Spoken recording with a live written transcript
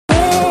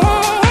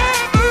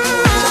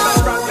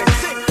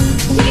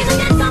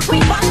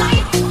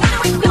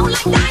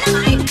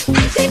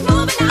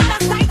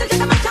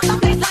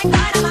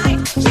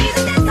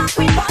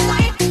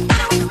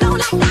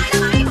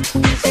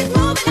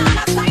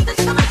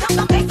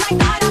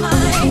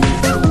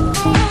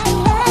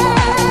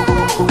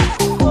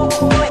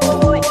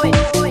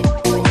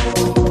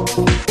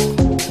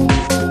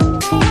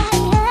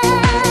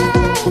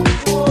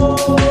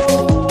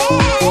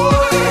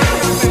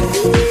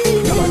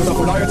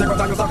pretty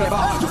cause you so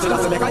clever. You see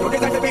that's the make you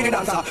deserve to be the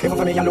dancer. If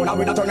for me alone, I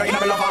will turn you in a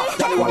me lover.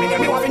 Tell you what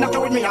me want to knock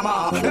you with me a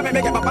ma. Let me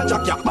make it up and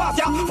jack ya, boss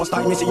ya. First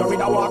time me see you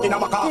with a walk in a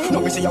maca. Now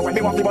me see you when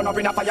me want to burn up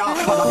in a fire.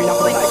 All up in a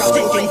foot like a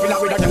stinking filler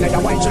with a girl like a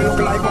white. She look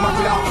like a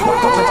killer. What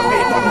touch it to me,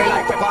 but me